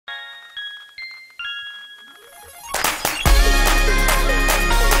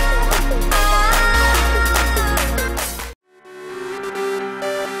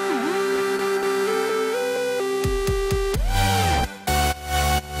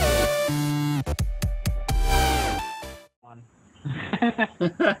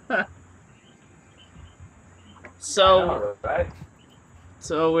So, right?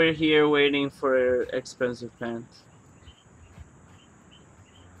 so we're here waiting for expensive pants.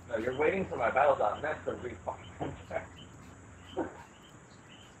 No, you're waiting for my battle.net to refund.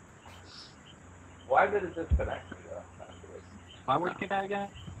 Why did it disconnect me though? Actually? Why would you get that again?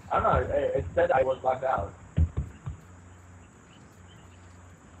 I don't know. It said I was locked out.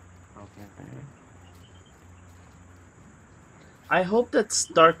 Okay. I hope that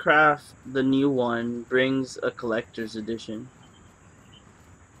StarCraft, the new one, brings a collector's edition.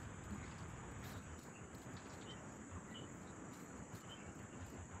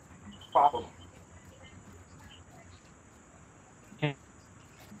 Probably.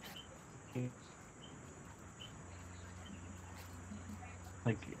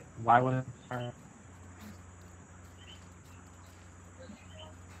 Like, why wouldn't it?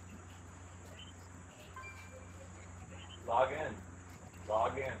 Log in.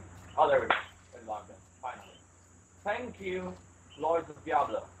 Log in. Oh, there we go. It logged in. Finally. Thank you, Lords of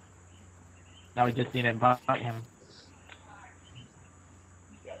Diablo. Now we just need to invite him.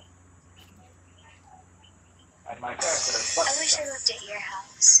 Yes. And my character. I wish I lived at your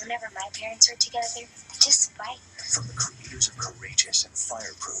house. Whenever my parents were together, just fight. From the creators of Courageous and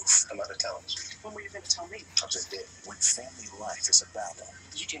Fireproof. I'm out of town. When were you going to tell me? I was a bit. When family life is a battle,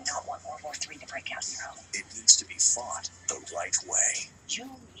 You do not want World War III to break out in your home. it needs to be fought the right way. You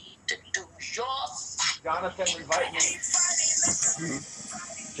need to do your fight. Jonathan, invite me.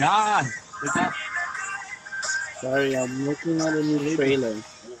 John! What's that? Sorry, I'm looking at a new trailer.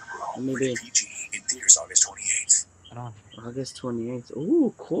 Maybe PG in theaters August 28th. I don't. August 28th.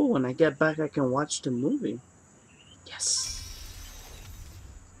 Ooh, cool. When I get back, I can watch the movie. Yes.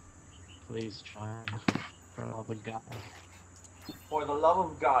 Please, John. For all the God. For the love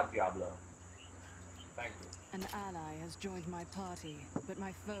of God, Diablo. Thank you. An ally has joined my party, but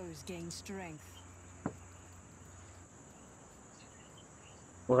my foes gain strength.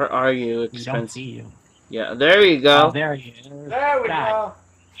 Where are you, We don't expensive? see you. Yeah, there you go. Oh, there he is. There we God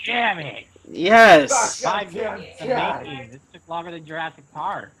damn it! Yes. God 5 damn years to it. make these. This took longer than Jurassic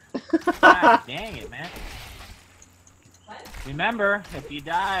Park. God dang it, man. Remember, if you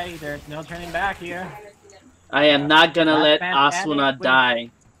die, there's no turning back here. I am not gonna Last let man Asuna standing, die.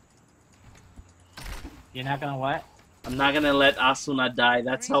 You're not gonna what? I'm not gonna let Asuna die.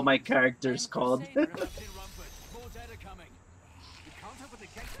 That's how my character is called.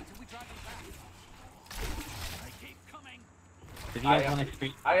 If you guys want to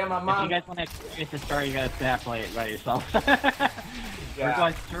experience, I am a if you monk. guys want to experience the story, you guys have to play it by yourself. We're Yeah.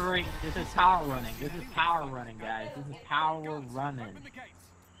 going through. This is power running. This is power running, guys. This is power running.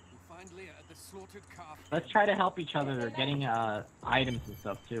 Let's try to help each other getting items and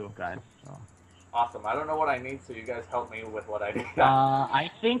stuff too, guys. So. Awesome. I don't know what I need, so you guys help me with what I need.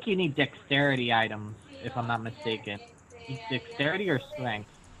 I think you need dexterity items, if I'm not mistaken. Dexterity or strength?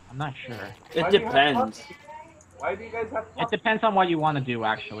 I'm not sure. It Why do you have depends. puppy? Why do you guys have It puppy? depends on what you want to do,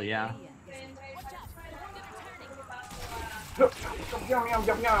 actually. Yeah.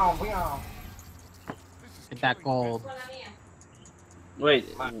 Get that gold. Wait,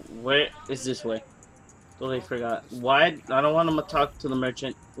 where is this way? Totally forgot. Why? I don't want to talk to the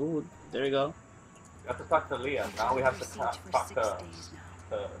merchant. Ooh, there you go. You have to talk to Leah. Now we have to talk to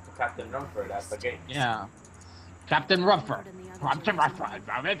Captain Rumford at the gate. Yeah. Captain Rumford. Captain Rumford.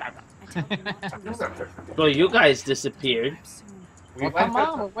 Well, you guys disappeared. We Well, went come to-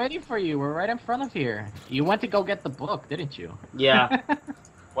 on, we're waiting for you. We're right in front of here. You went to go get the book, didn't you? Yeah.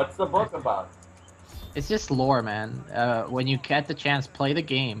 What's the book about? It's just lore, man. When you get the chance, play the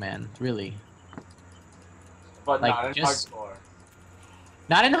game, man. Really. But Like, not in just- hardcore.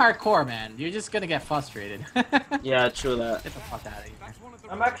 Not in hardcore, man. You're just gonna get frustrated. Yeah, true that. Get the fuck out of here.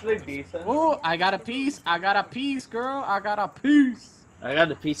 I'm actually decent. Ooh, I got a piece. I got a piece, girl. I got a piece. I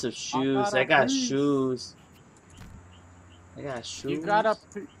got a piece of shoes. I got shoes. I got shoes. You got a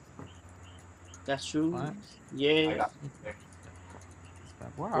piece. Got shoes. What? I Yeah. got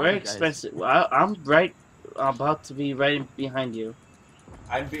Where are We're you guys? expensive. I'm right about to be right behind you.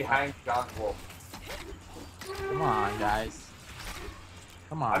 I'm behind John Wolf. Come on, guys.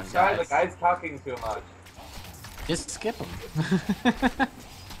 Come on, I'm sorry, the guys. guy's talking too much. Just skip him.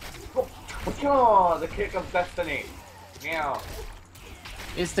 Oh, the kick of destiny. Meow.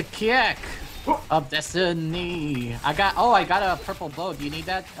 It's the kick of destiny. I got a purple bow. Do you need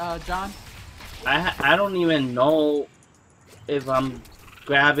that, John? I don't even know if I'm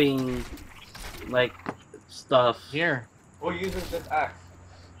grabbing like stuff. Here. Who uses this axe?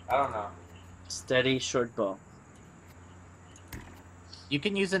 I don't know. Steady short bow. You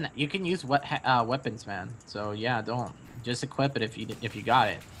can use weapons, man. So yeah, don't Just equip it if you got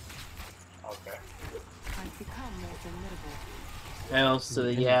it. Okay. I've become more formidable. Else to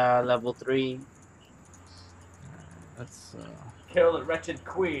the yeah, level 3. Let's Kill the wretched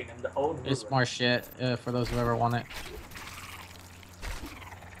queen in the old there's ruin. more shit for those who ever want it.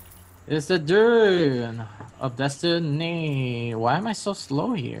 It's the Dune of Destiny. Why am I so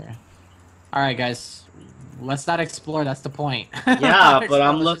slow here? Alright guys, let's not explore, that's the point. Yeah, but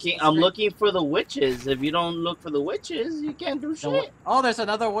I'm Let's just go straight- looking for the witches. If you don't look for the witches, you can't do shit. Oh, there's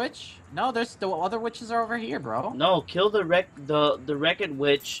another witch? No, there's the other witches are over here, bro. No, kill the wrecked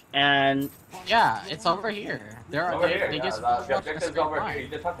witch and Yeah, it's over here. Over here, they yeah, just the walk in a objective's straight over line. here. You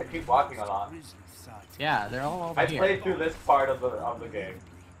just have to keep walking a lot. Yeah, they're all over I here. played through this part of the game.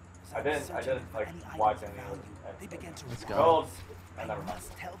 I didn't like watch any of it. Let's go. Gold. Never mind.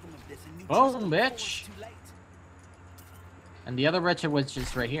 Boom, bitch. And the other wretched witch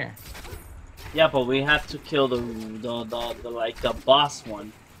is right here. yeah, but we have to kill the like the boss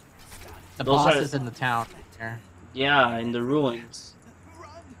one. The Those boss are- is in the town. Here. Yeah, in the ruins.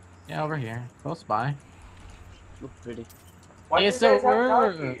 Yeah, over here. Close by. Look pretty. Why do you It's guys the have word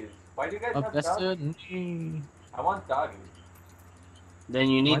doggies? Why do you guys Of have doggies? Destiny. I want doggies. Then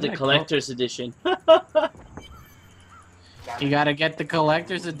you need Why the did I collector's edition. You gotta get the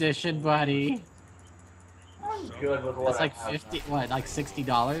collector's edition, buddy. I'm good with what That's like I have 50, what, like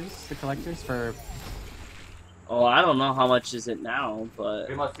 $60? The collector's for. Oh, I don't know how much is it now, now. but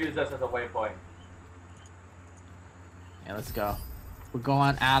We must use this as a waypoint. Yeah, let's go. We're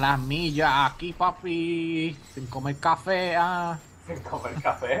going a la milla aquí, papi. Sin comer café, ah. Sin comer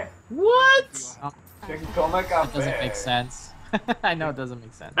café. what? Sin comer café. That doesn't make sense. I know it doesn't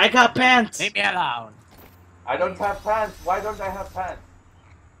make sense. I got pants. Leave me alone. I don't have pants. Why don't I have pants?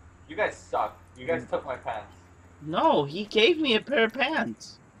 You guys suck. You guys took my pants. No, he gave me a pair of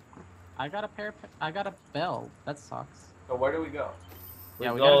pants. I got a bell. That sucks. So where do we go?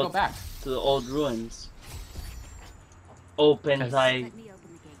 Yeah, we go gotta go back. to the old ruins. Open Because- thy Let me open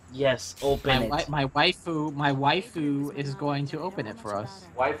the gate. yes, open it. My waifu is going to open it for us.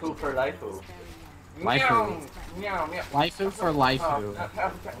 Waifu for laifu. Waifu. Meow, meow. Waifu for laifu.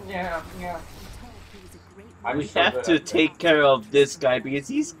 Meow, meow. I'm We so have good to at take care of this guy because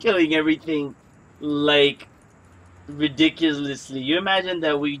he's killing everything like ridiculously. You imagine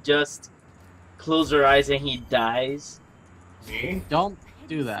that we just close our eyes and he dies? this. Me? Don't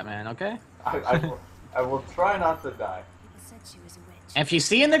do that, man. Okay. I will try not to die. People said she was a witch. If you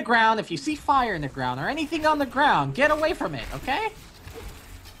see in the ground, if you see fire in the ground or anything on the ground, get away from it. Okay.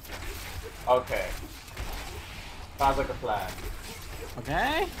 Okay. Sounds like a plan.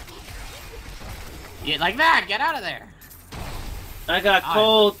 Okay. Yeah, like that. Get out of there. I got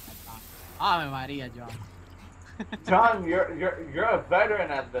cold. Ave Maria, John. John, you're a veteran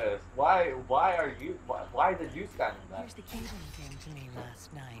at this. Why did you stand in that? Here's the kingdom came to me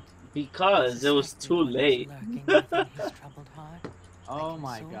last night. Because it was too late. Lurking within his troubled heart. Oh I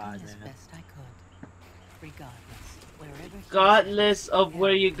my consoled God, him as man. best I could. Regardless, wherever he Regardless of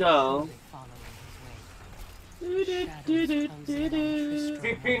where you go. following Do, his way. do, do, do, do, do.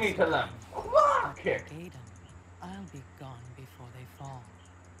 Keep me to them. Kick. Gaiden, I'll be gone before they fall.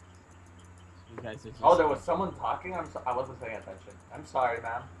 You guys are just... Oh, there was someone talking? I wasn't paying attention. I'm sorry,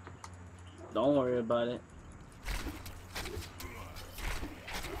 ma'am. Don't worry about it.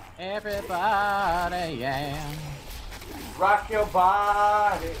 Everybody, yeah. Rock your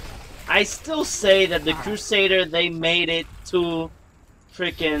body. I still say that the Crusader, they made it too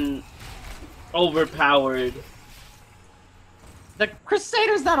freaking overpowered. The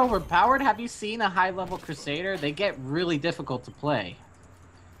Crusader's not overpowered. Have you seen a high-level Crusader? They get really difficult to play.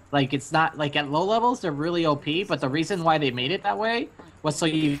 Like, it's not... Like, at low levels, they're really OP, but the reason why they made it that way was so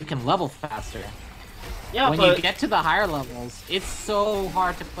you can level faster. Yeah, When but you get to the higher levels, it's so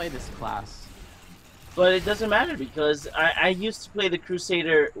hard to play this class. but it doesn't matter because I used to play the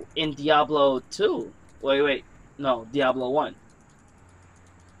Crusader in Diablo 2. Wait, no, Diablo 1.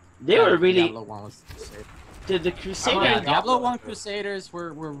 They were really Diablo 1 was Crusader. the Crusader. Yeah, Diablo Diablo 1 too. Crusaders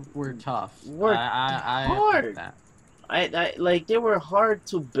were tough. Were I hard. admit that. I like they were hard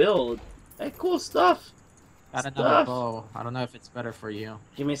to build. Like cool stuff. Got another Stuff. bow. I don't know if it's better for you.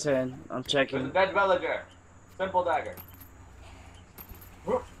 Give me a second. I'm There's a checking. dead villager. Simple dagger.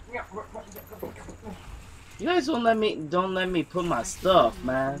 You guys don't let me put my stuff,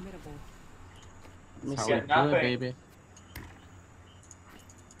 man. Formidable. Let me That's see. how we do nothing. it, baby.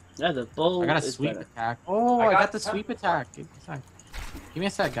 Yeah, the bow I got a is sweep better. attack. Oh, I I got got the 10. sweep attack. Give me a sec. Give me a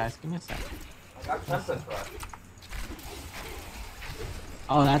sec, guys. Give me a sec. I got Tempest Rush.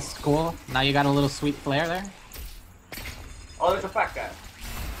 Oh, that's cool. Now you got a little sweet flare there. Oh, there's a fat guy.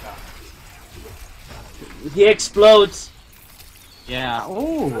 He explodes. Yeah.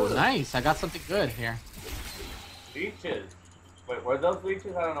 Oh, nice. I got something good here. Leeches. Wait, were those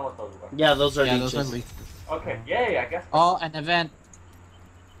leeches? I don't know what those were. Yeah, those are Yeah, leeches. those are leeches. Okay, yay, I guess. Oh, an event.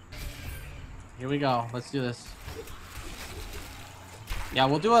 Here we go. Let's do this. Yeah,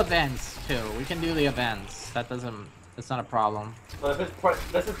 we'll do events too. We can do the events. That's not a problem. So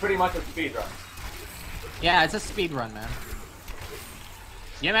this is pretty much a speed run. Yeah, it's a speed run, man.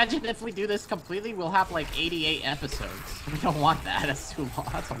 You imagine if we do this completely, we'll have like 88 episodes. We don't want that. That's too long.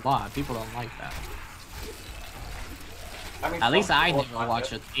 That's a lot. People don't like that. I mean, At least I people never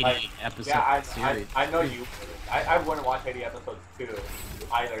watch an 88 episode yeah, series. I know you. I wouldn't watch 80 episodes too,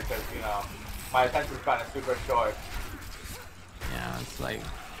 either, because you know my attention span is super short. Yeah, it's like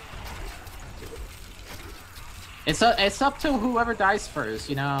it's up to whoever dies first.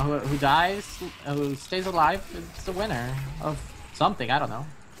 You know, who dies, who stays alive is the winner of something. I don't know.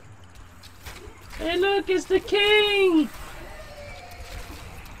 Hey, look, it's the king!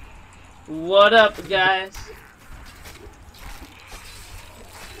 What up, guys?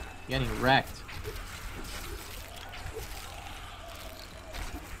 Getting wrecked.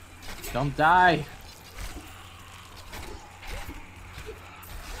 Don't die.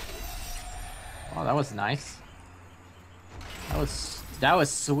 Oh, that was nice. That was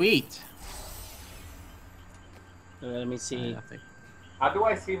sweet. Let me see. How do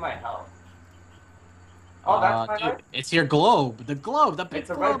I see my health? Oh, that's my dude, life? it's your globe. The globe, the big It's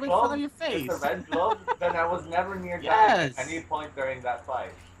a globe red in globe? front of your face. It's a red globe? Then I was never near dying Yes. at any point during that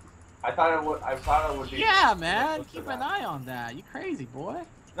fight. I thought it would be. Yeah, man. Keep an eye on that. You crazy boy.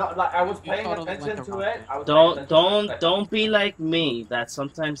 No, like I was You paying totally went attention the to wrong it. way. I was paying attention to it. Don't be like me. That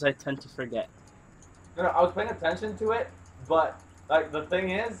sometimes I tend to forget. No, I was paying attention to it, but like the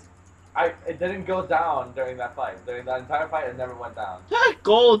thing is, it didn't go down during that fight. During that entire fight, it never went down.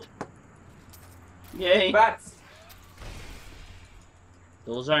 Gold. Yay. Bats.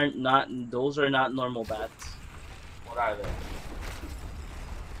 Those are not normal bats. What are they?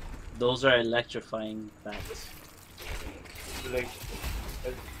 Those are electrifying bats. Do they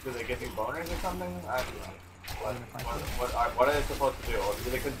give you boners or something? I don't know. What are they supposed to do? Or do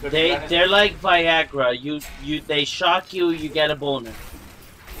they contribute anything? They're like Viagra. They shock you, you get a boner.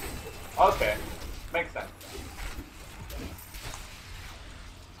 Okay, makes sense.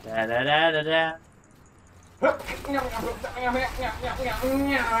 Da da da da da.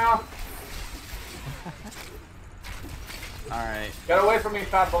 Alright. Get away from me,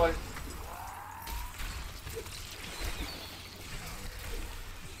 fat boy.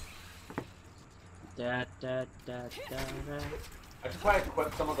 Da da da da da. I just want to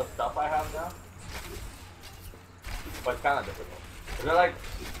equip some of the stuff I have now. But it's kind of difficult.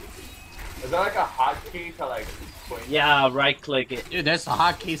 Is there like a hotkey to like swing? Yeah, right click it. Dude, there's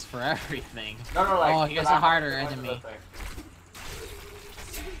hotkeys for everything. No, like. Oh, here's a harder enemy.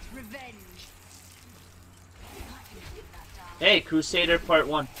 Revenge. Hey, Crusader Part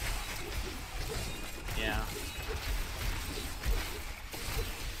 1. Yeah.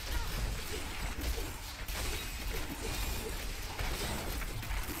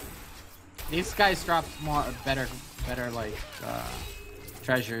 These guys drop better like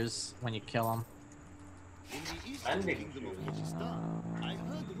treasures when you kill them. It's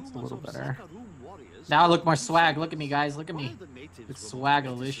a little better. Now I look more swag. Look at me, guys. Look at me. It's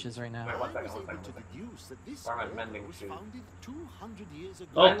swag-alicious right now. Wait, one second. Where am I mending shoes?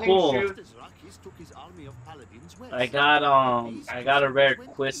 Oh, cool. I got a rare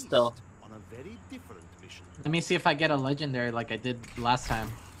Quistel. Let me see if I get a legendary like I did last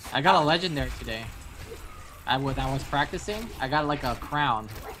time. I got a legendary today. When I was practicing, I got like a crown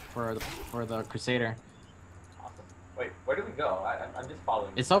for the Crusader. Awesome. Wait, where do we go? I'm just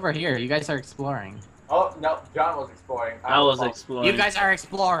following. It's over here. You guys are exploring. Oh no, John was exploring. I was exploring. You guys are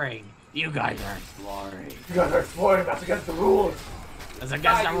exploring. You guys are exploring. You guys are exploring. That's against the rules. That's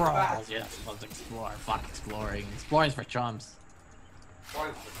against the God, you rules. bastard. You're not supposed to explore. Fuck exploring. Exploring's for chumps.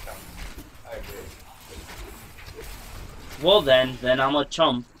 Exploring's for chumps. I agree. Well then I'm a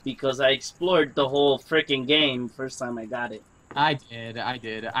chump because I explored the whole freaking game first time I got it. I did.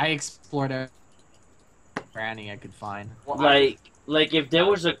 I explored every granny I could find. Well, like if there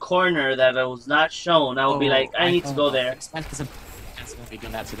was a corner that I was not shown, I would be like, I need to go there. Expensive gonna be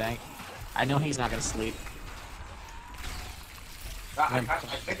doing that today. I know he's not gonna sleep. I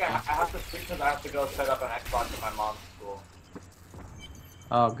think I have to speak because I have to go set up an Xbox at my mom's school.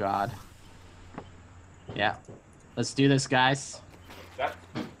 Oh god. Yeah. Let's do this, guys. That.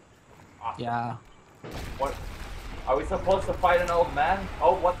 Awesome. Yeah. What? Are we supposed to fight an old man?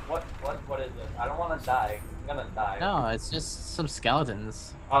 Oh, what is this? I don't want to die. I'm gonna die. No, it's just some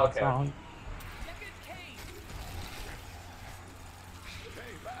skeletons. Oh, That's okay. all.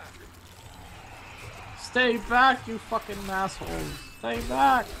 Stay back, you fucking assholes. Stay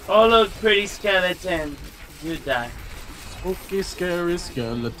back. Oh look, pretty skeleton. You die. Spooky, scary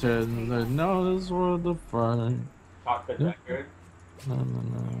skeleton. They know this world of fun. Chocolate record.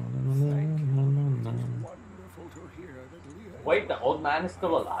 Wait, the old man is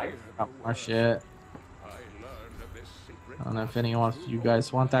still alive? Oh, more shit. I don't know if any of you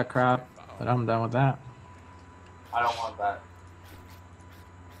guys want that crap, but I'm done with that. I don't want that.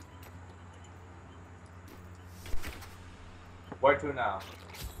 Where to now?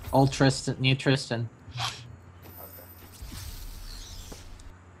 Old Tristan, new Tristan. Okay.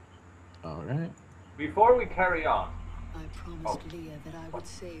 Alright. Before we carry on, I promised Leah that I would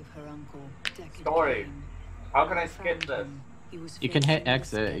save her uncle, Deckard Story. Cain. How can I I skip found this? him. He was You can hit facing the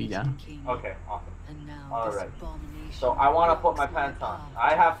exit, yeah. Skeleton King. Okay, awesome. And now All this right. abomination So I want to put my blocks pants on. path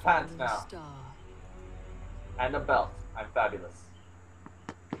I have to pants the now. star. And a belt. I'm fabulous.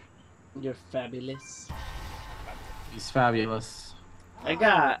 You're fabulous. He's fabulous. I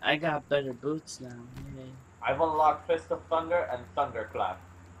got better boots now. Yay. I've unlocked Fist of Thunder and Thunderclap.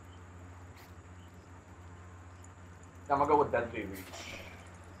 I'm gonna go with Deadly Reach.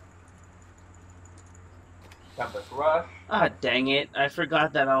 Tempest Rush. Ah, dang it. I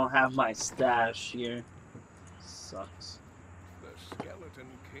forgot that I don't have my stash here. Sucks. The Skeleton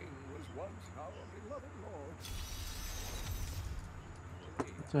King was once our beloved lord.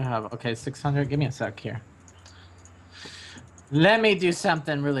 What do I have? Okay, 600. Give me a sec here. Let me do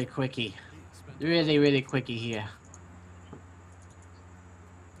something really quickie. Really quickie here.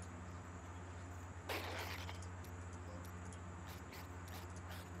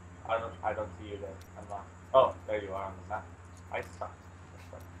 I don't see you there. I'm not. Oh, there you are on the map. I suck.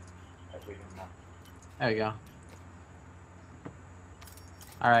 I read the map. There we go.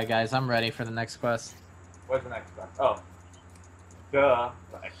 Alright guys, I'm ready for the next quest. Where's the next one? Oh. Duh.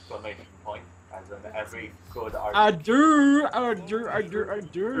 The exclamation point. As in every good art. I do. Duh.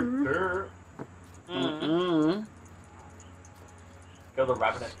 Mm-hmm. Kill the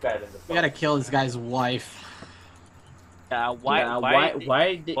ravenous dead in the We gotta kill this guy's wife.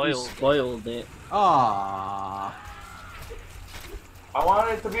 Why did you spoiled it? Aww. I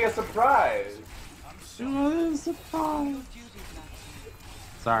wanted it to be a surprise.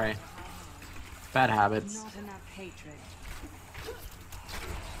 Sorry. Bad habits. Not enough hatred.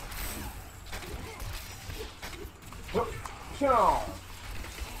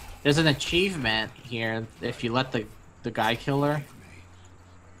 There's an achievement here if you let the guy kill her.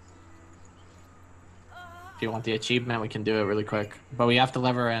 If you want the achievement, we can do it really quick. But we have to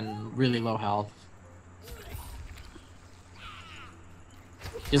lever in really low health.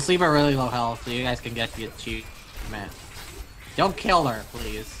 Just leave her really low health so you guys can get the achievement. Don't kill her,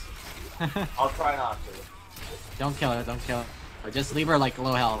 please. I'll try not to. Don't kill her, don't kill her. Just leave her like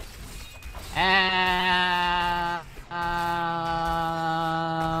low health. And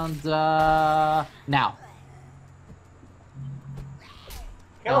now.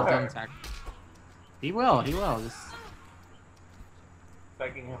 Kill No, don't her. attack. He will. Just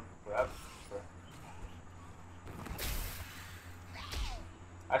Begging him forever.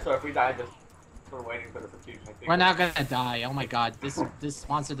 I swear, if we die, just we're waiting for this achievement. we're not gonna die. Oh my god, this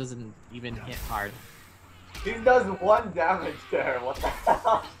monster doesn't even hit hard. He does 1 damage there. What the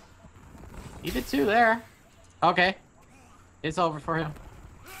hell? He did 2 there. Okay, it's over for him.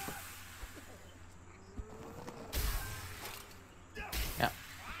 Yeah.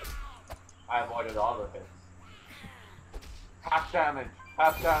 I avoided all the hits. Half damage.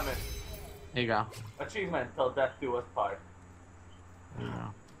 Half damage. There you go. Achievement till death do us part. There you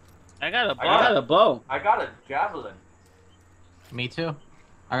go. I got got a bow. I got a javelin. Me too.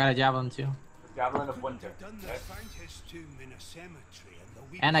 I got a javelin too. The javelin of winter. Done the Okay? faintest tomb in a cemetery and the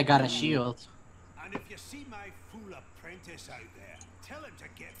weak And I got a shield. And if you see my fool apprentice out there, tell him to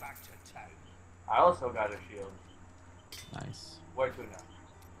get back to town. I also got a shield. Nice. Where to now?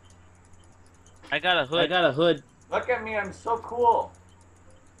 I got a hood. Look at me, I'm so cool.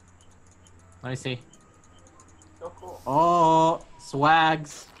 Let me see. So cool. Oh,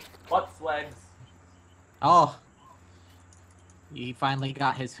 swags. What swags? Oh. He finally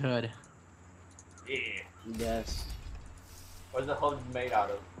got his hood. Yeah. Yes. What's the hood made out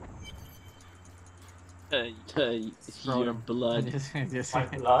of? Your blood. Just- My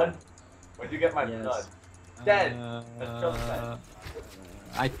blood? Where'd you get my Yes. blood? Dead. That's just dead.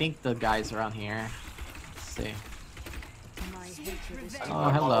 I think the guy's around here. Let's see. My hatred is Oh,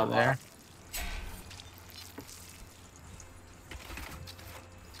 hello there.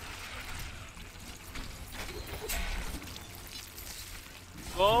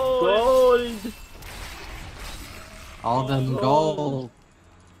 Gold. All them gold.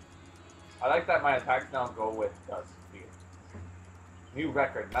 I like that my attacks now go with speed. New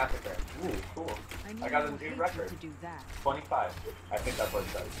record, massacre. Ooh, cool. I got a new record. To do that. 25. I think that's what it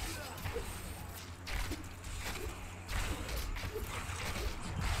says.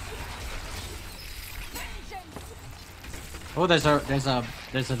 Oh, there's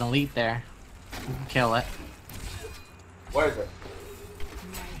an elite there. You can kill it. Where is it?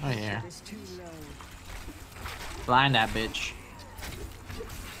 Oh yeah. Is too low. Blind that bitch.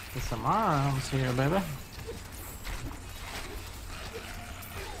 Get some arms here, baby.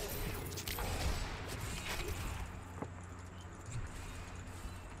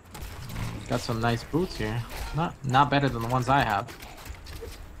 Got some nice boots here. Not better than the ones I have.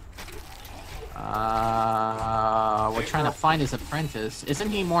 We're trying to find his apprentice. Isn't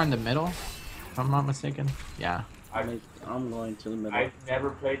he more in the middle? If I'm not mistaken. Yeah. I'm going to the middle. I've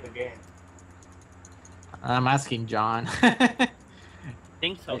never played the game. I'm asking John.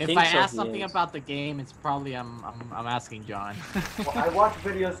 think so. If I ask something about the game, it's probably I'm asking John. Well, I watch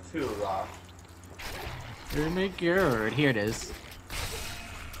videos too, Rob. You're make your here it is.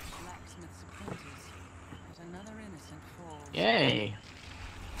 Blacksmith's apprentice. But another innocent falls. Yay.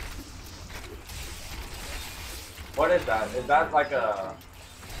 What is that? Is that like a...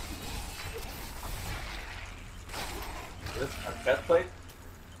 Is this a chest plate?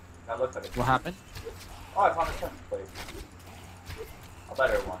 That looks like a... What happened? Oh, I found a chest plate. A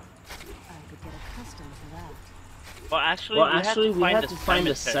better one. I could get accustomed to that. Well, actually, we had to find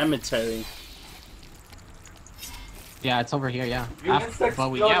the cemetery. Yeah, it's over here. Yeah. You insects But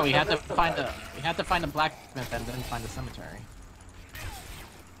we go to had to the find cemetery. the blacksmith and then find the cemetery.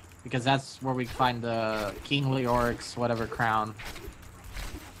 Because that's where we find the King Leoric's whatever crown.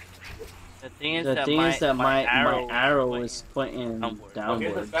 The thing is that my arrow is pointing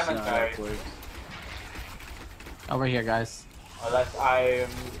downwards, not upwards. Over here, guys. Unless I'm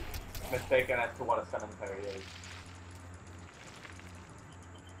mistaken as to what a cemetery is.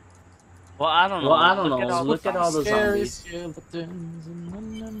 Well, I don't know. Look at all the Scary zombies. skeletons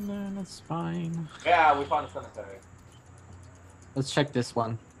and a spine. Yeah, we found a cemetery. Let's check this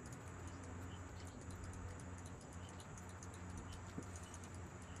one.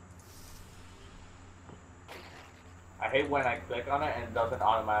 I hate when I click on it and it doesn't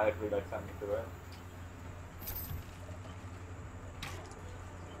automatically like send me to it.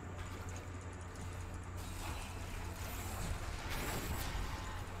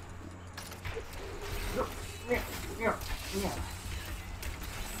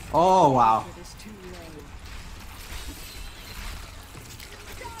 Oh wow. It is too low.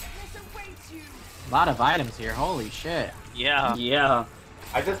 A lot of items here. Holy shit. Yeah. Yeah.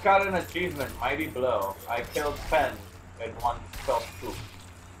 I just got an achievement, Mighty Blow. I killed 10 in one fell swoop.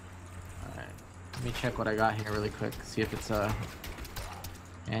 Alright. Let me check what I got here really quick. See if it's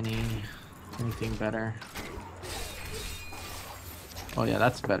anything better. Oh yeah,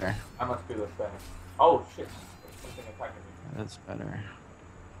 that's better. I must do this thing. Oh shit. Something attacking me. That's better.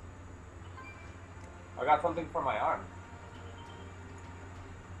 I got something for my arm.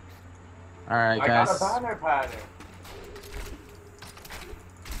 Alright, I guys. got a banner pattern.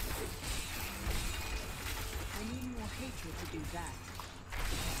 I need more hatred to do that.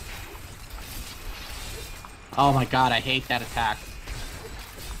 Oh my god, I hate that attack.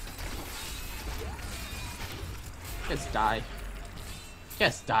 Just die.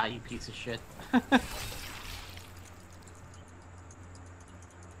 Just die, you piece of shit.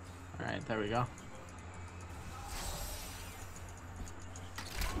 Alright, there we go.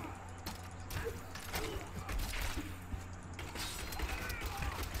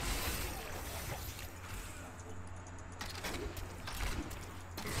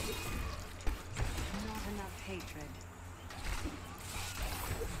 Not enough hatred.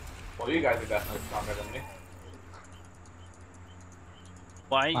 Well, you guys are definitely stronger than me.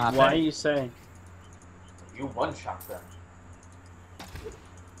 Why are you saying? You one-shot them.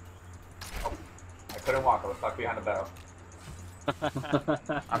 Oh, I couldn't walk. I was stuck behind a barrel.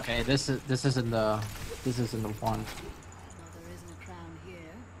 Okay, this isn't the one. While there isn't a crown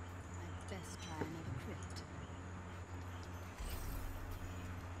here, I'd best try another crypt.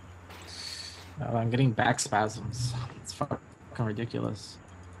 Oh, I'm getting back spasms. It's fucking ridiculous.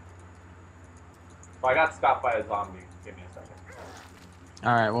 Well, I got stopped by a zombie. Give me a second.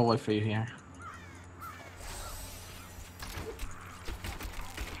 Alright, we'll wait for you here.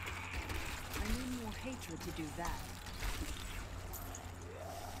 I need more hatred to do that.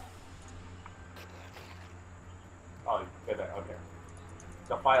 Oh, you did it. Okay.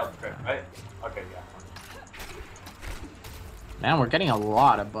 The file script, right? Okay, yeah. Man, we're getting a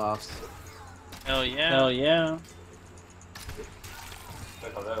lot of buffs. Hell yeah. Hell yeah.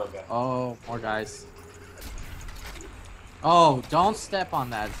 Just a little bit. Oh, more guys. Oh, don't step on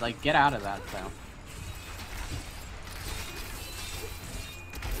that. It's like, get out of that, though.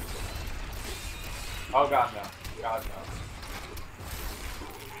 Oh god, no. God, no.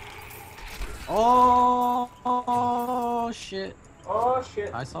 Oh, shit. Oh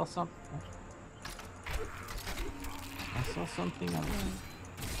shit. I saw something. I saw something. There's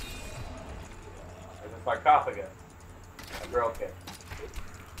a sarcophagus. I broke it.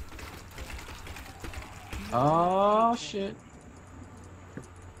 Oh, shit.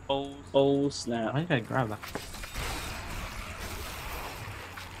 Oh snap. Why did I grab that?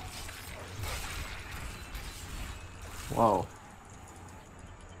 Whoa.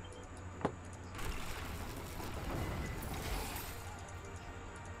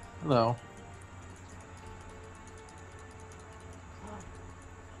 Hello.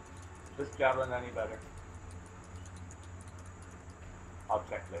 Is this javelin any better? I'll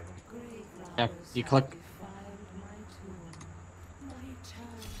check later. Yeah, you click.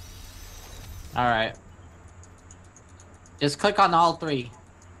 Alright. Just click on all three.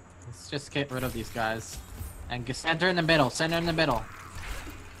 Let's just get rid of these guys. And get center in the middle, center in the middle.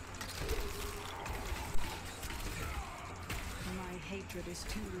 My hatred is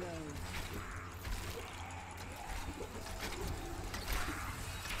too low.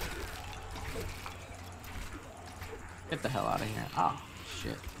 Get the hell out of here. Oh,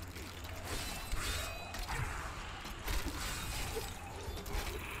 shit.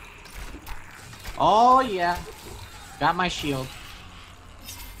 Oh, yeah. Got my shield.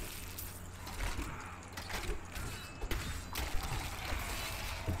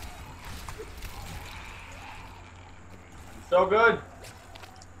 So good.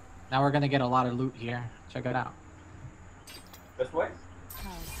 Now we're gonna get a lot of loot here. Check it out. This way?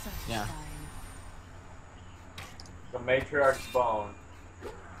 How Yeah. satisfying. The matriarch's bone.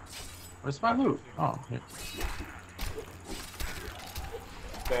 Where's my loot? Oh, here.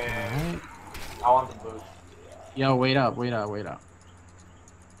 Bang. Alright. I want the boost. Yo, wait up, wait up, wait up.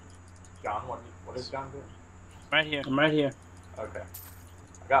 John, what is John doing? Right here. I'm right here. Okay.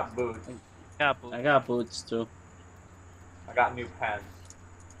 I got boots. I got boots too. I got new pants.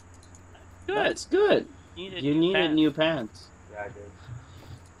 That's good. You needed new pants. Yeah, I did.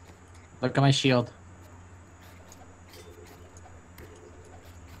 Look at my shield.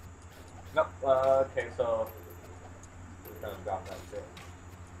 Nope. Okay, so we're gonna drop that shit.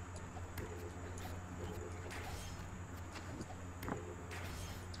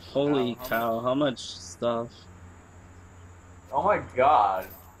 Holy cow, how much stuff. Oh my god.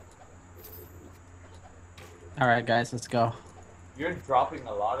 Alright, guys, let's go. You're dropping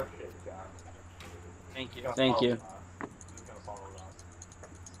a lot of shit, John. Thank you. You're gonna Thank follow you. us. You're gonna follow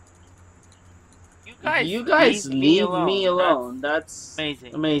us. You guys leave me alone. That's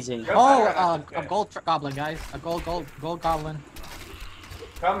amazing. amazing. You're Oh, better at this a game. gold goblin, guys. A gold goblin.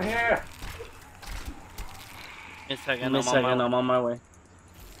 Come here. Give me a second. Give me a second, I'm on my way.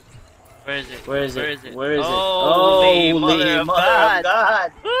 Where is it? Where is Where it? is it? Where is it? Holy Holy mother of God.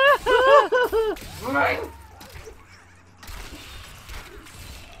 God.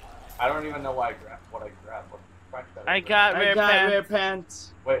 I don't even know why I grabbed what I grabbed. What the fuck did I grab? got I rare got pants. rare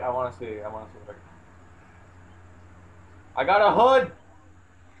pants. Wait, I wanna see. I wanna see what I got a hood!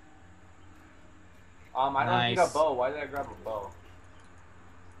 I don't need a Nice. bow. Why did I grab a bow?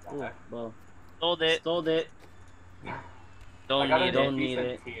 Ooh, well, Sold it. stole it. I Don't got need a don't it. need decent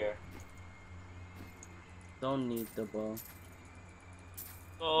it. tier. Don't need the bow.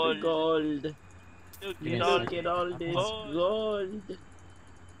 Gold. Gold. Look Yes, at all Look at all this gold. gold.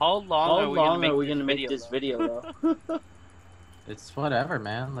 How long How are we long are we gonna gonna make this video though? It's whatever,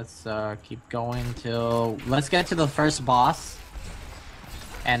 man. Let's keep going till let's get to the first boss,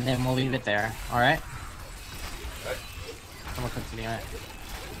 and then we'll leave it there. All right. Right. And we'll continue it.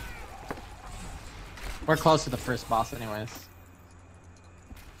 We're close to the first boss, anyways.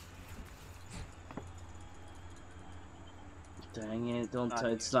 Dang it! Don't. Not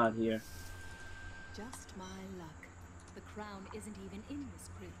It's not here. Just my luck. The crown isn't even in this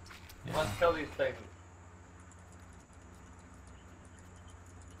crypt. Yeah. Let's kill these things.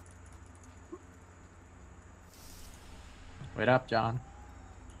 Wait up, John.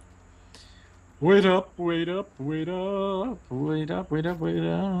 Wait up, wait up, wait up, wait up, wait up, wait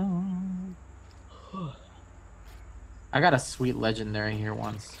up. I got a sweet legendary here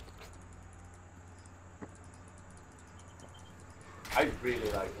once. I really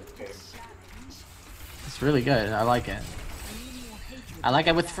like this game. It's really good. I like it. I like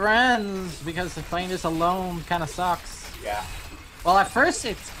it with friends because playing this alone kind of sucks. Yeah. Well, at first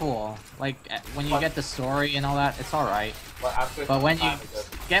it's cool. Like when you get the story and all that, it's all right. But when you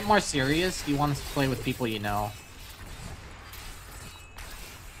get more serious, you want to play with people you know.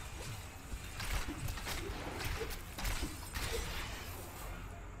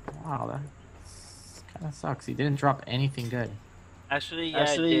 Wow, that kind of sucks. He didn't drop anything good. Actually,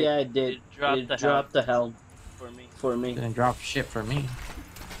 yeah, I did. It dropped the helm for me. Didn't drop shit for me.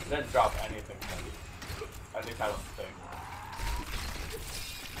 It didn't drop anything. At least I don't think.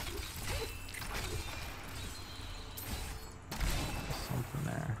 Something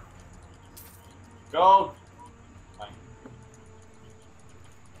there. Go! Fine.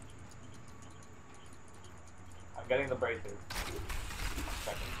 I'm getting the bracers.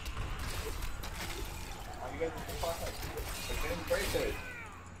 Second. How you guys so far ahead? I'm getting bracers.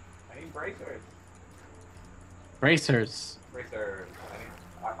 I need bracers. Bracers. Bracers.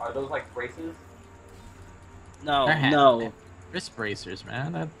 Are those like braces? No, No. Wrist bracers,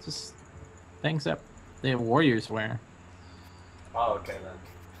 man. That's just things that the warriors wear. Oh, okay then.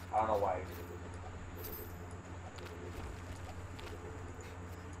 I don't know why.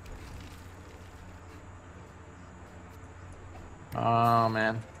 Oh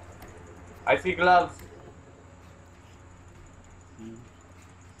man. I see gloves.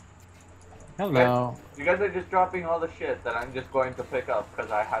 Hello. You guys are just dropping all the shit that I'm just going to pick up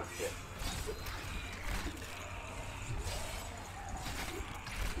because I have shit.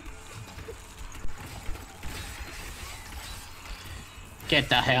 Get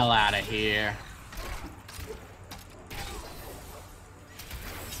the hell out of here.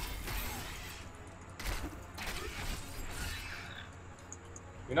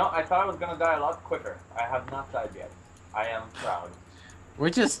 You know, I thought I was gonna die a lot quicker. I have not died yet. I am proud. We're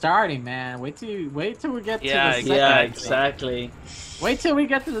just starting, man. Wait till we get to the second. Yeah, exactly. Wait till we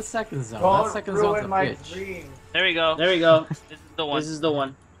get to the second zone. Don't That second zone's ruin a my bitch. dream. There we go. There we go. This is the one. This is the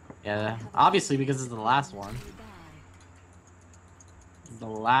one. Yeah, obviously because it's the last one. The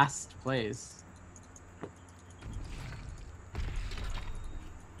last place.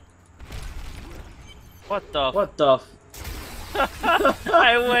 What the? What the?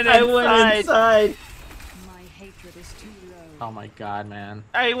 I went inside. My hatred is too low. Oh my god, man.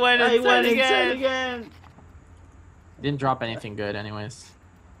 I went inside again. Didn't drop anything good, anyways.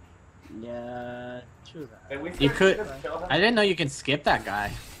 Yeah, true that. And we You could. just kill him? I didn't know you can skip that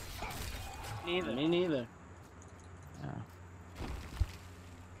guy. Neither. Me neither. Yeah.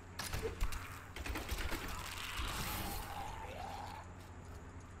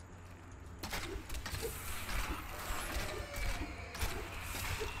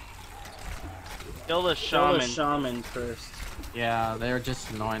 Kill the Kill the shaman. shaman first. Yeah, they're just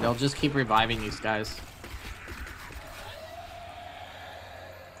annoying. They'll just keep reviving these guys.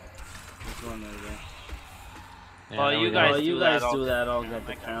 There's one right there. Yeah, Well, there you we go. guys Oh, you do guys that, I'll do get that. the I'll crown. get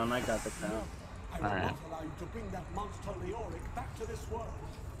the crown. I got the crown. I will Alright. not allow you to bring that monster Leoric back to this world.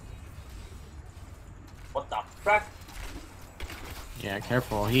 What the fuck? Yeah,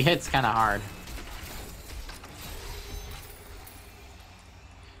 careful. He hits kind of hard.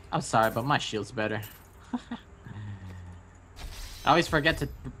 I'm sorry, but my shield's better. I always forget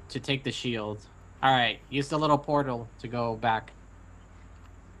to take the shield. All right, use the little portal to go back.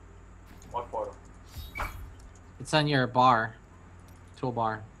 What portal? It's on your bar,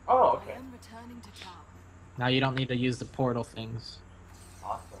 toolbar. Oh, I okay. am returning to town. Now you don't need to use the portal things.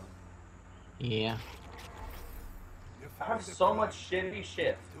 Awesome. Yeah. I have so much shitty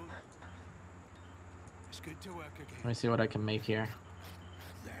shit. It's good to work again. Let me see what I can make here.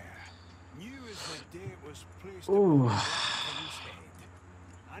 There. New as the day it was placed Ooh. upon the king's head.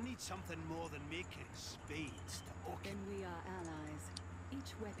 I need something more than making spades to oak. Then we are allies.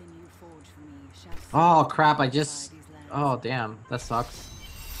 Each weapon you forge for me shall. Oh see crap! I outside just. these lands. Oh damn, that sucks.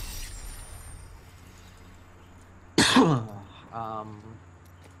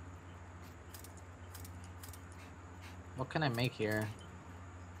 What can I make here?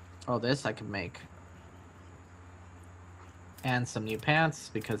 Oh, this I can make. And some new pants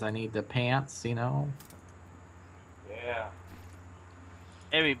because I need the pants, you know. Yeah.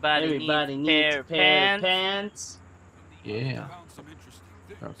 Everybody needs needs pair a pair of pants. pants. Yeah.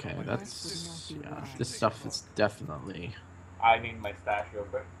 Okay, that's yeah. This stuff is definitely. I need my stash real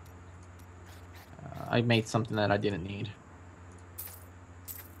quick. I made something that I didn't need.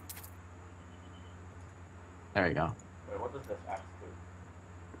 There we go. Wait, what does this axe do?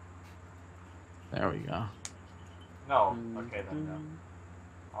 There we go. No. Okay then no.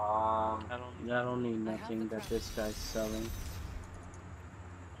 I don't. I don't need nothing that this guy's selling.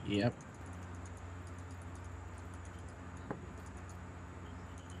 Yep.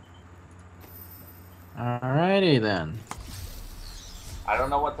 Alrighty then. I don't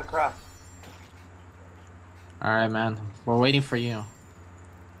know what to craft. Alright, man. We're waiting for you.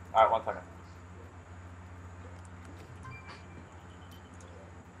 Alright, 1 second.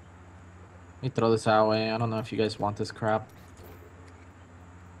 Let me throw this our way. I don't know if you guys want this crap.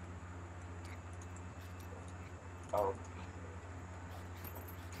 Oh.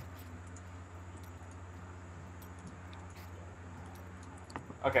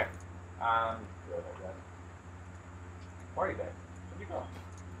 Okay. Good, I guess. Where are you guys? Where'd you go?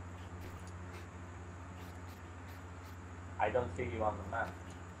 I don't see you on the map.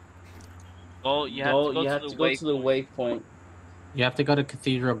 Oh, you have to go to the waypoint. You have to go to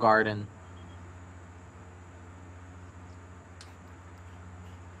Cathedral Garden.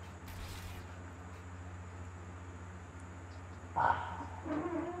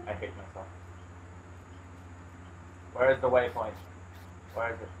 I hate myself. Where is the waypoint?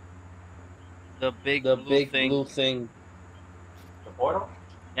 Where is it? The big blue thing. The portal?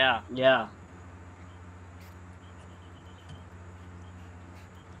 Yeah. Yeah.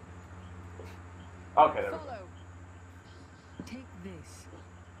 Okay, there we go. Follow. Take this.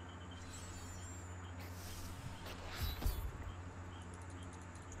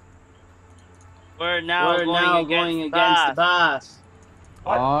 We're now We're going now against going the against the boss. boss.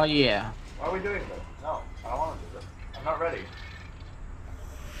 What? Oh, yeah. Why are we doing this? No, I don't want to do this. I'm not ready.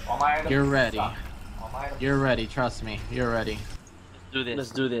 All my items You're ready. suck. All my items You're ready. Trust me. You're ready. Let's do this.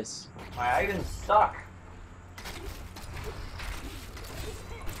 Let's do this. My items suck.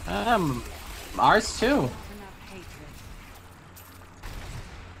 Ours too. Enough hatred.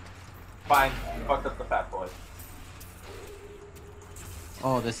 Fine. You fucked up the fat boy.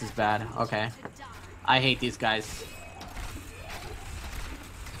 Oh, this is bad. Okay. I hate these guys.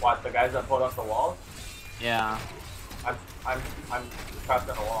 What, the guys that put up the walls? Yeah. I'm trapped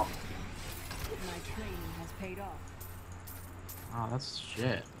in a wall. My training has paid off. Oh, that's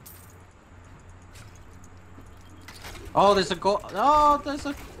shit. Oh, there's a gold. Oh, there's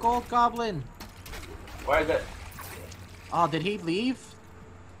a gold goblin. Where is it? Oh, did he leave?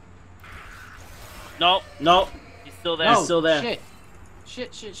 Nope. Nope. He's still there. No, He's still there.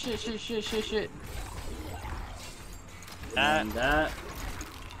 Shit. Shit. And that.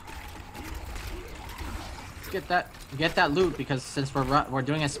 Let's get that loot because since we're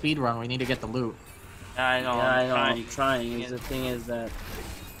doing a speed run, we need to get the loot. Yeah, I know. Yeah, I know. trying. I'm trying. The thing is that.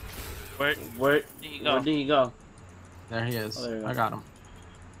 Where Where did you go? Where did he go? There he is. Oh, there you go. I got him.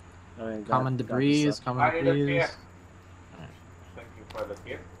 Oh, yeah, Common got debris. this Common I need a debris. gear. Thank you for the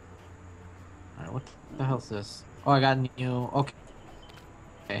gear. Alright, what the hell's this? Oh, I got a new. Okay.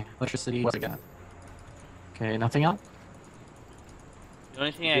 Okay. Electricity. What I got? Okay, nothing else. The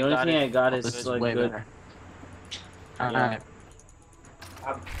only thing The only thing I got This is is like way good. better. Yeah. Alright.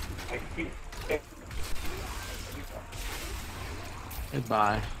 I keep.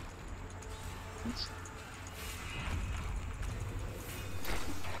 Goodbye.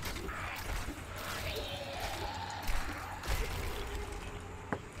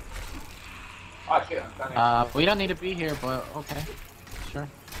 Oh shit, I'm standing. We don't need to be here, but okay. Sure.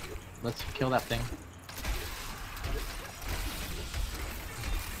 Let's kill that thing.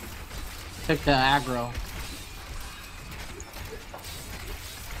 Took the aggro.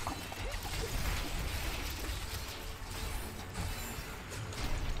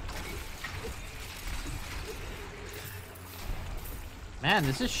 Man,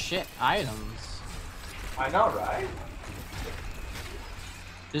 this is shit items. I know, right?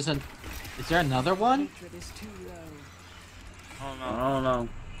 Is there another one? Hatred is too low. Oh no.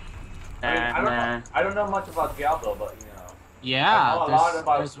 I don't know. I don't know much about Diablo, but you know. Yeah, I know a lot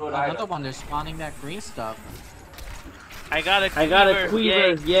about there's good another items. one. They're spawning that green stuff. I got a I got a Yay.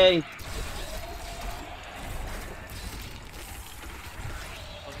 Queaver. Yay.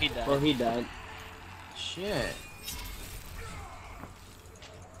 Oh, he died. Well, he died. Shit.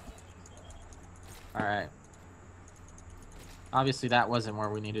 Alright. Obviously that wasn't where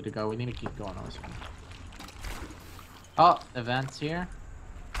we needed to go. We need to keep going on this one. Oh, events here.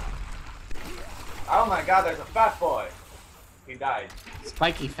 Oh my god, there's a fat boy. He died.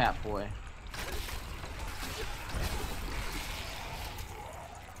 Spiky fat boy.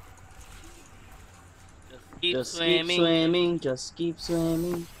 Keep Just swimming. keep swimming. Just keep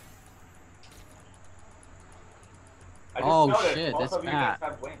swimming. I just Oh, noticed shit, most that's of you fat. guys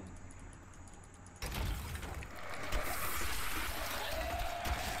have wings.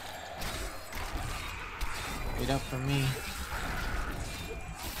 Wait up for me.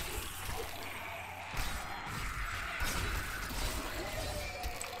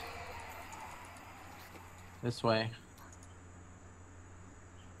 This way.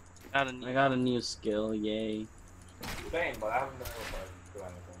 Got a I got a new skill. Yay. Same, but I haven't been able to.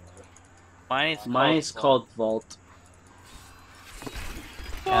 Mine is called Vault.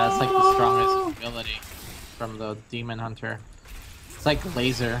 Yeah, it's like the strongest ability from the Demon Hunter. It's like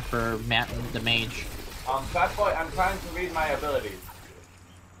laser for the mage. Fat Boy, I'm trying to read my abilities.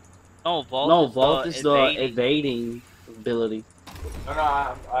 No, Vault. No, is Vault the is the evading ability. No,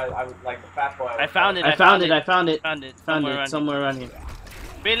 I would like the Fat Boy. I found it. I found it. Found it Somewhere around here.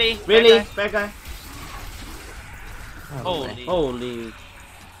 Really? Really? Bad guy? Holy. Holy.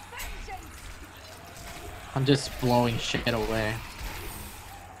 I'm just blowing shit away.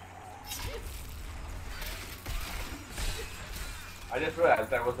 I just realized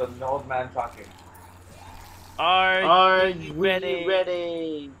there was an old man talking. Are you we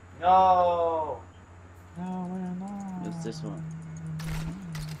ready? No! No, we're not. What's this one?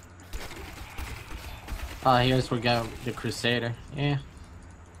 Here's where we got the Crusader. Yeah.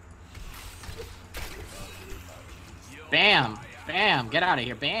 Bam! Bam! Get out of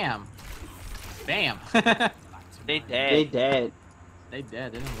here! Bam! Bam! They dead. They dead. They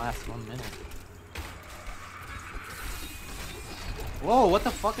dead. They didn't last 1 minute. Whoa! What the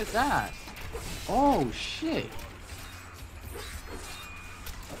fuck is that? Oh shit!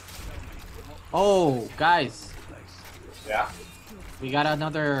 Oh, guys, Yeah? we got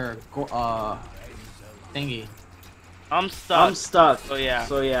another thingy. I'm stuck. I'm stuck. Oh yeah.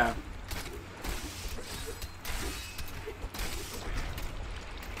 So yeah.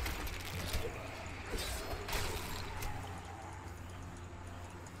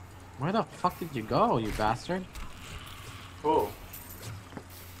 Where the fuck did you go, you bastard? Who?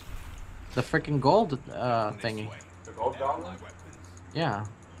 The freaking gold thingy. The gold goblin? Yeah.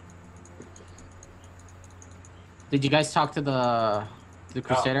 Did you guys talk to the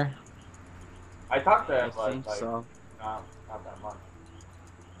Crusader? I talked to I him, but think like, so. not that much.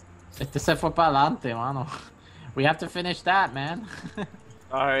 Este se fue para adelante, mano. We have to finish that, man.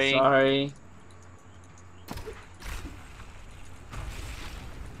 Sorry. Sorry.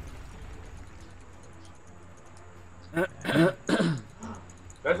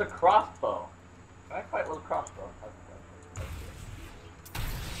 There's a crossbow. Can I fight with a crossbow?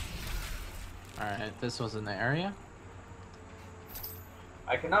 Alright, this was in the area.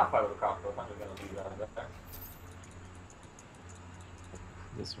 I cannot fight with a crossbow. I'm just gonna leave that there.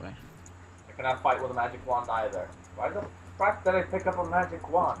 This way. I cannot fight with a magic wand either. Why the fuck did I pick up a magic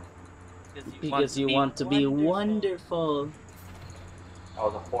wand? Because you want to be wonderful. That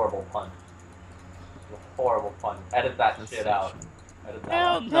was a horrible pun. It was a horrible pun. Edit that shit out. Edit that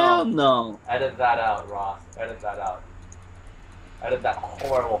out. Hell no. Edit that out, Ross. Edit that out. Edit that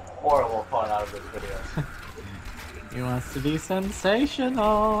horrible, horrible pun out of this video. He wants to be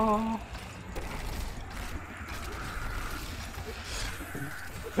sensational.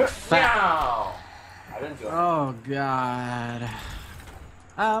 Meow! I didn't do it. Oh god.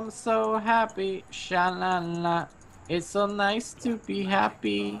 I'm so happy. Sha-la-la. It's so nice to be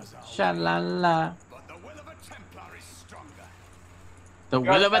happy. Sha-la-la. But the will of a Templar is stronger. The You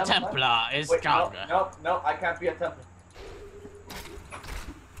got will of a Templar? Templar is Wait, stronger. no, I can't be a Templar.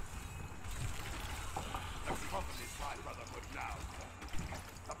 The proxies my brotherhood now.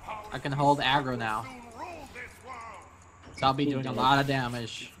 The power I can hold aggro now. soon rule this world. So I'll be doing a lot of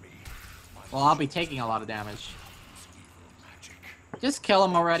damage. Well, I'll be taking a lot of damage. Just kill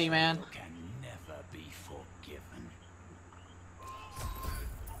him already, man. Can never be forgiven.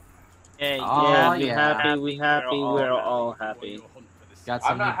 Yeah, Oh, We yeah. happy. We happy. We're all happy. Got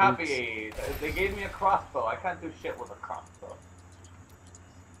some I'm not new boots. happy. They gave me a crossbow. I can't do shit with a crossbow.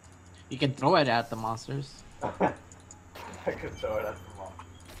 You can throw it at the monsters. I could throw it at the wall.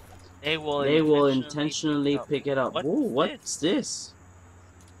 They They will intentionally pick it up. What's Ooh, what's this?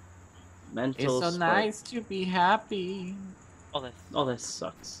 Mental It's so spike. nice to be happy. Oh, that's Oh, that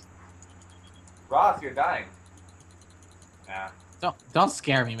sucks. Ross, you're dying. Yeah. Don't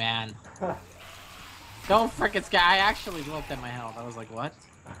scare me, man. Don't frickin' scare. I actually looked at my health. I was like, what?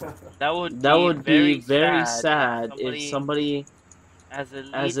 that would be very sad if somebody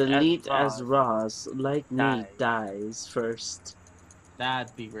as elite as Ross, like me, dies. dies first.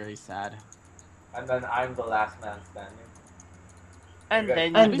 That'd be very sad. And then I'm the last man standing. and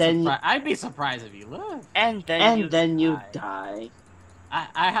then And then- I'd be surprised if you live. and then And you then you die.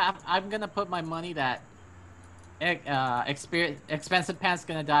 die. I'm gonna put my money that ExpensivePants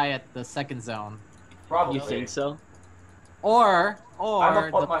gonna die at the second zone, Probably. You think so? or I'm gonna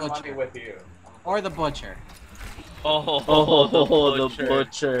the put my money butcher, with you. or the butcher. Oh, the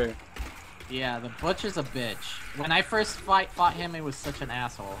butcher. Yeah, the butcher's a bitch. When I first fought him, it was such an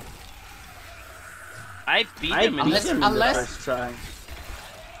asshole. I beat I him in beat Unless- him in the unless- first try.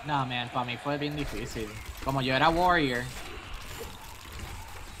 Nah, man, para mí fue bien difícil. Como yo era warrior.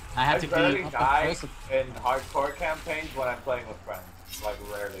 I have to barely be die in hardcore campaigns when I'm playing with friends. Like,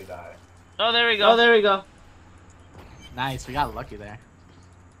 rarely die. Oh, there we go. Oh, there we go. Nice, we got lucky there.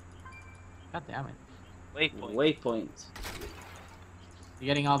 God damn it. Waypoint. Waypoint. You're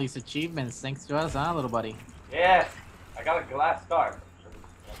getting all these achievements thanks to us, huh, little buddy? Yes! I got a glass star.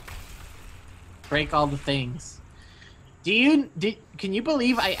 Break all the things. Can you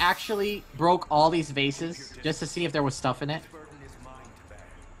believe I actually broke all these vases just to see if there was stuff in it?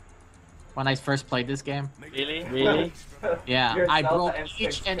 When I first played this game? Really? Really? Yeah, I broke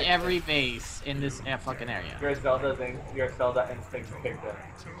each and every vase in this fucking area. Your Zelda instincts kicked in.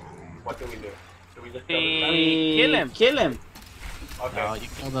 What do? Do we just kill the We Kill him. Kill him. Okay. No, you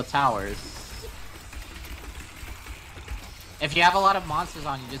kill the towers. If you have a lot of monsters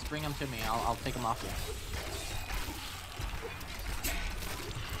on you, just bring them to me. I'll take them off you.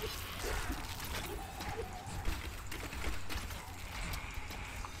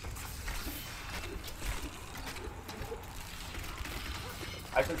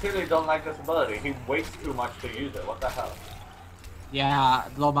 I sincerely don't like this ability. He waits too much to use it. What the hell? Yeah,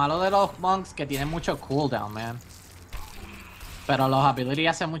 lo malo de los monks que tienen mucho cooldown, man. Pero los abilities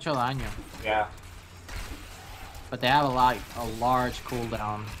hacen mucho daño. Yeah. But they have a large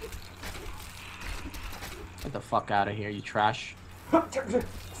cooldown. Get the fuck out of here, you trash.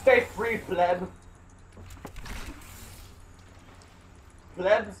 Stay free, pleb.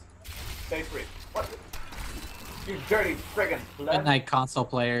 Plebs, stay free. What? You dirty friggin' pleb. Midnight console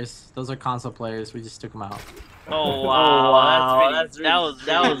players. Those are console players. We just took them out. Oh wow, that was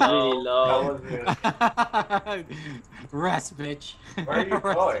really really low. That was weird. Rest, bitch. Where are you Rest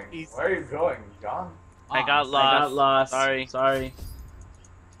going? in peace. Where are you going, John? I got I lost. got lost. Sorry.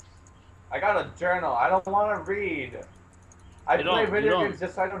 I got a journal. I don't want to read. I You play don't- video games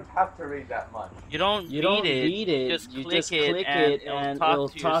just so I don't have to read that much. You don't read it. Just You click just click it and it'll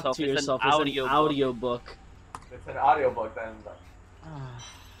talk to yourself as an audio book. It's an audiobook then.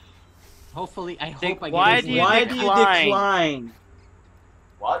 Hopefully, I Think- hope I get why this do you one. Why do you decline?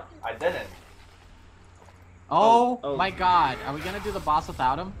 What? I didn't. Oh, Oh. my god. Are we gonna do the boss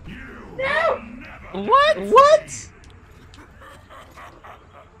without him? What? What?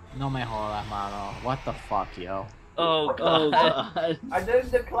 No me jodas, mano. What the fuck, yo? Oh Oh god. god. I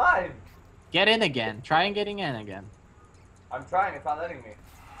didn't decline. Get in again. Try and getting in again. I'm trying. It's not letting me.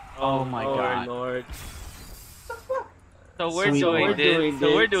 Oh my god. Lord. So we're Sweet doing Lord. this.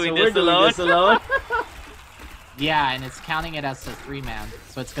 So we're doing this alone. This alone? Yeah, and it's counting it as a 3-man,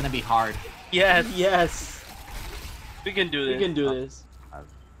 so it's gonna be hard. Yes, Yes. we can do We this. can do this.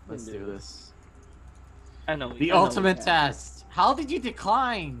 Let's do this. I know. The I know we ultimate can. test. How did you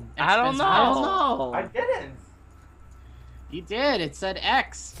decline? I don't know. I don't know. I didn't. You did. It said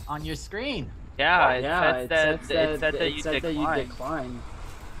X on your screen. Yeah, Yeah, it said that you declined. declined.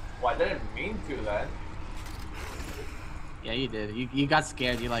 Well, I didn't mean to then. Yeah, you did. You got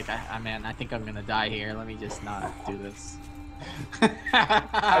scared. You're like, man, I think I'm gonna die here. Let me just not do this.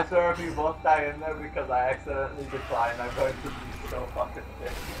 I swear if you both die in there because I accidentally declined, I'm going to be so fucking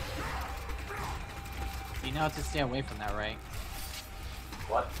pissed. You know to stay away from that, right?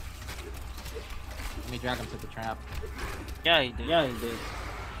 What? Let me drag him to the trap. Yeah, he did. Yeah, he did.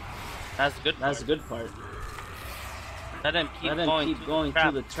 That's good. That's the good part. Let him keep Let him going. keep going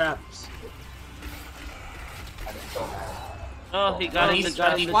trap. to the traps. I'm so mad. Oh, he got Oh, in he the He got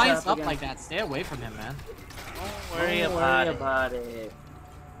trap. in the flies trap up again. like that. Stay away from him, man. Don't worry Don't about worry it. about it.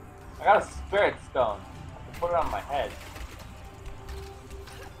 I got a spirit stone. I can put it on my head.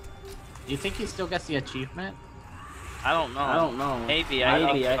 Do you think he still gets the achievement? I don't know. I don't know. Maybe.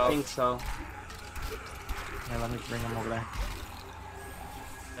 I think so. Here, let me bring him over there.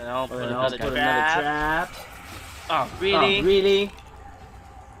 And I'll put Or another else put trap. another trap. Oh, really? Oh, really?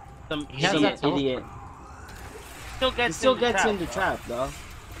 Some He has idiot. that teleport. Idiot. Still He gets still in the gets trap, in the though. trap, though.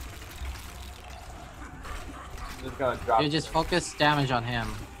 I'm just gonna drop You just focus damage on him.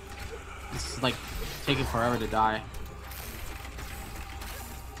 It's like taking forever to die.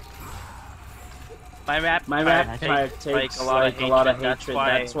 My rap My fire rap takes, fire takes like a lot of hatred.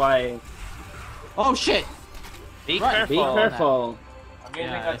 That's why. Oh shit! Be Right, careful. Be careful. I'm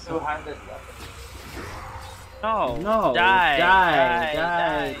using Yeah, a two-handed weapon. No. No. Die.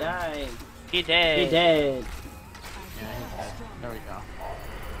 Die. He dead. He dead. Yeah, he's dead. There we go.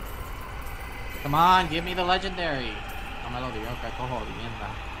 Come on, give me the legendary. No me lo dio, que cojo jodienda.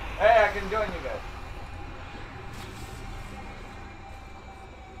 Hey, I can join you guys.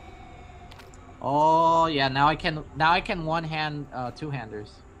 Oh yeah, now I can one hand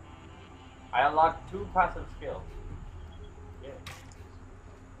two-handers. I unlocked 2 passive skills. Yeah.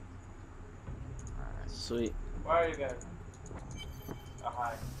 Sweet. Where are you guys? Oh,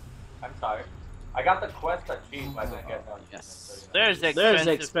 hi. I'm sorry. I got the quest achieved, but I didn't get done. Yes. There's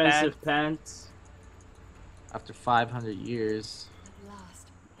expensive pants. After 500 years. At last,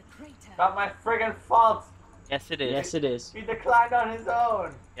 the crater. Not my friggin' fault. Yes, it is. Yes, it is. He declined on his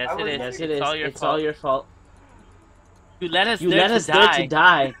own. Yes, I it was- is. Yes, it is. all your It's fault. all your fault. You let us You there let to us there to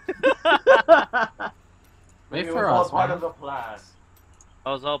die. Wait It for was all us, part man. of the plan.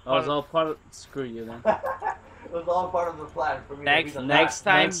 I was all That part was all part of. Screw you then. It was all part of the plan for me Next- to be the next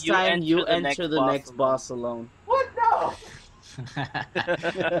man. time Next you time you enter the enter next the boss next alone. boss alone. What? No.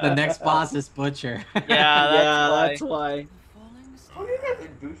 The next boss is Butcher. Yeah, Yeah, that's that's why. Falling Oh, you guys are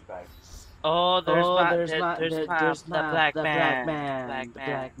douchebags. Oh, there's Oh, not. there's not. There's There's not. The black the man. black man. Black The man.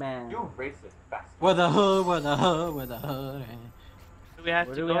 black man. You racist bastard. With a hood, with a hood, with a hood. Do we have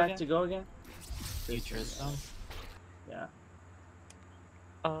Where to do go we have again? to go again? Futurism. Yeah.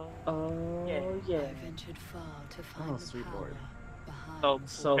 Oh, Oh Yeah. yeah. I ventured far to find Oh, the sweet power lord. behind So- the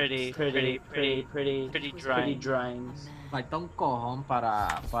So Pretty, pretty, pretty, pretty, pretty was drying. pretty drying. a man. Like, don't go home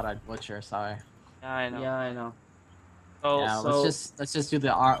para Butcher, sorry. yeah, I know. Yeah, I know. So, Yeah, so- let's just do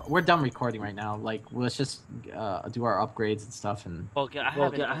the we're done recording right now. Like, let's just do our upgrades and stuff and okay, I Well,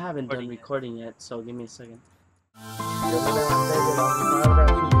 haven't. I haven't done yet. recording yet, so give me a second. Yo me levanté de la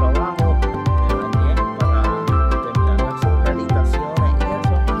primera